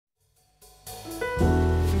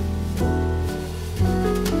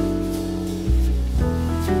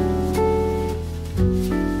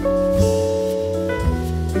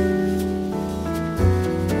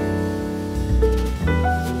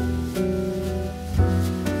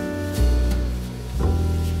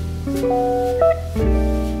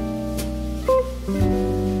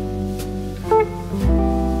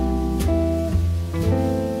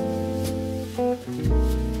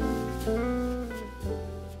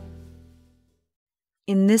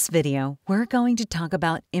In this video, we're going to talk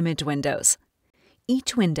about image windows.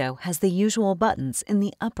 Each window has the usual buttons in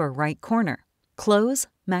the upper right corner: Close,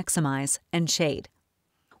 Maximize, and Shade.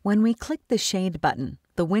 When we click the Shade button,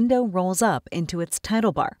 the window rolls up into its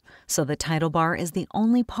title bar, so the title bar is the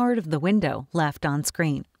only part of the window left on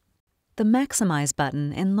screen. The Maximize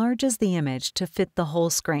button enlarges the image to fit the whole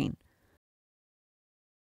screen.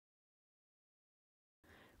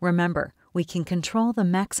 Remember, we can control the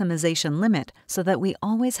maximization limit so that we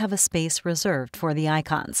always have a space reserved for the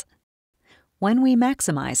icons. When we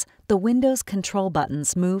maximize, the window's control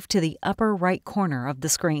buttons move to the upper right corner of the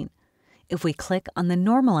screen. If we click on the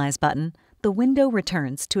Normalize button, the window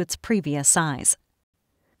returns to its previous size.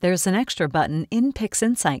 There's an extra button in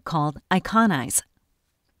PixInsight called Iconize.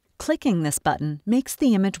 Clicking this button makes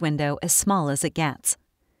the image window as small as it gets.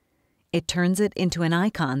 It turns it into an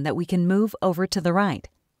icon that we can move over to the right.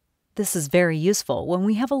 This is very useful when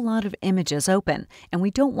we have a lot of images open and we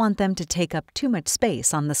don't want them to take up too much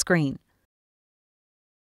space on the screen.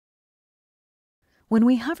 When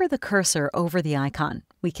we hover the cursor over the icon,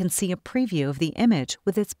 we can see a preview of the image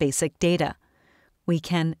with its basic data. We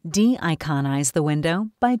can de-iconize the window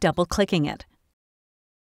by double-clicking it.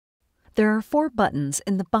 There are 4 buttons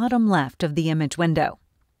in the bottom left of the image window.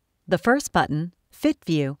 The first button, Fit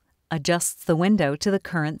View, adjusts the window to the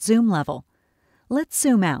current zoom level. Let's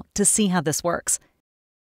zoom out to see how this works.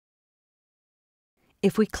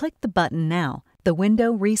 If we click the button now, the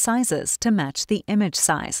window resizes to match the image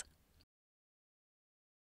size.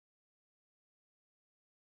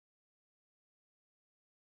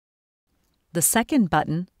 The second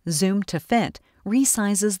button, Zoom to Fit,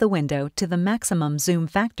 resizes the window to the maximum zoom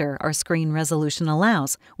factor our screen resolution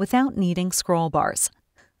allows without needing scroll bars.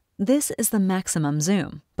 This is the maximum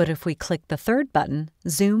zoom, but if we click the third button,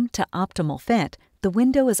 Zoom to Optimal Fit, the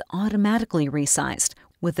window is automatically resized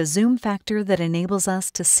with a zoom factor that enables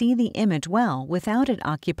us to see the image well without it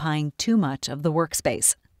occupying too much of the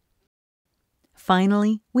workspace.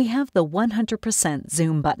 Finally, we have the 100%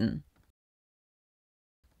 Zoom button.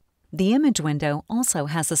 The image window also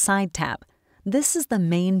has a side tab. This is the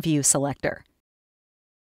Main View selector.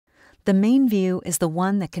 The main view is the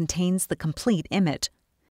one that contains the complete image.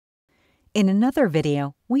 In another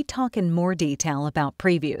video, we talk in more detail about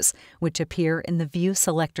previews, which appear in the View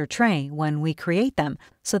Selector tray when we create them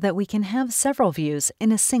so that we can have several views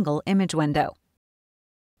in a single image window.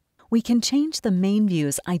 We can change the main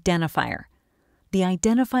view's identifier. The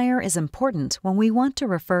identifier is important when we want to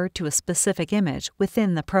refer to a specific image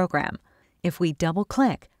within the program. If we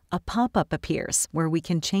double-click, a pop-up appears where we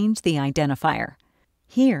can change the identifier.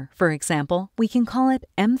 Here, for example, we can call it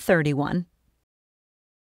M31,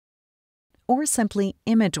 or simply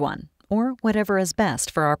Image 1, or whatever is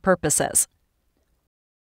best for our purposes.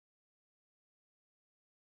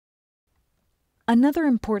 Another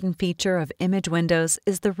important feature of image windows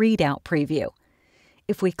is the readout preview.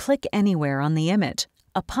 If we click anywhere on the image,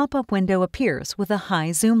 a pop-up window appears with a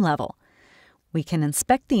high zoom level. We can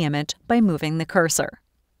inspect the image by moving the cursor.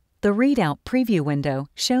 The readout preview window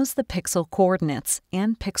shows the pixel coordinates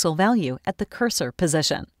and pixel value at the cursor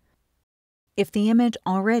position. If the image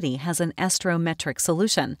already has an astrometric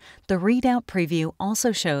solution, the readout preview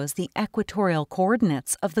also shows the equatorial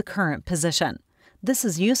coordinates of the current position. This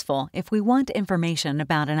is useful if we want information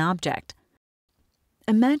about an object.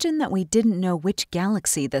 Imagine that we didn't know which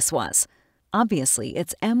galaxy this was. Obviously,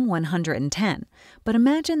 it's M110, but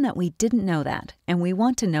imagine that we didn't know that and we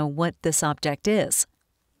want to know what this object is.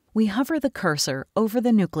 We hover the cursor over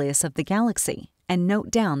the nucleus of the galaxy and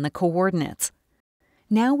note down the coordinates.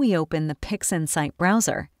 Now we open the PixInsight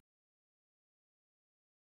browser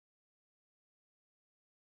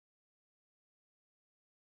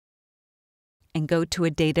and go to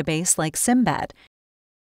a database like Simbad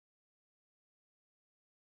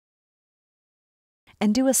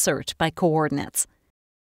and do a search by coordinates.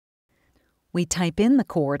 We type in the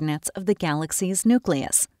coordinates of the galaxy's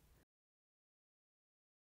nucleus.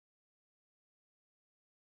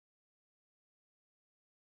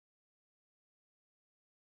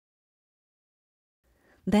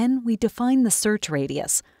 Then we define the search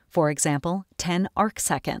radius, for example, 10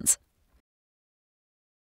 arcseconds.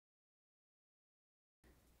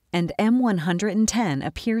 and M110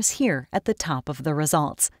 appears here at the top of the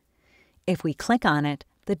results. If we click on it,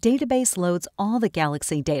 the database loads all the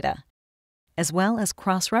Galaxy data, as well as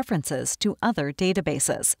cross-references to other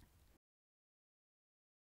databases.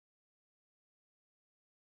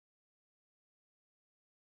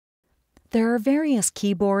 There are various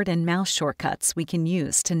keyboard and mouse shortcuts we can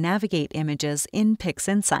use to navigate images in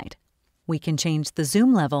PixInsight. We can change the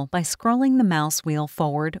zoom level by scrolling the mouse wheel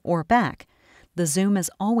forward or back. The zoom is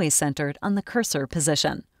always centered on the cursor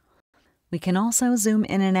position. We can also zoom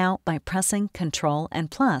in and out by pressing Ctrl and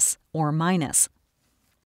plus or minus.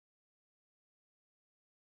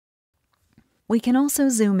 We can also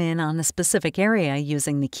zoom in on a specific area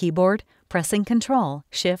using the keyboard, pressing Ctrl,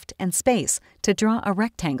 Shift, and Space to draw a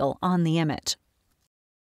rectangle on the image.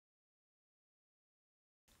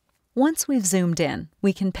 Once we've zoomed in,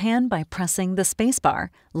 we can pan by pressing the spacebar,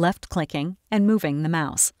 left-clicking, and moving the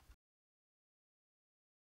mouse.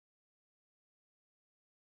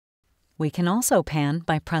 We can also pan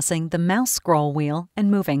by pressing the mouse scroll wheel and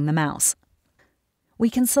moving the mouse. We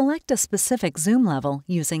can select a specific zoom level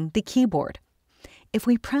using the keyboard. If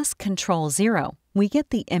we press Ctrl 0, we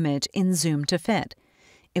get the image in zoom to fit.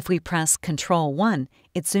 If we press Ctrl 1,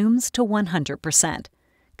 it zooms to 100%,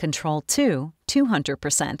 Ctrl 2,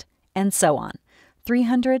 200%, and so on,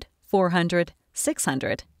 300, 400,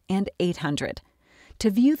 600, and 800. To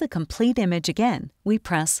view the complete image again, we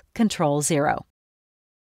press Ctrl 0.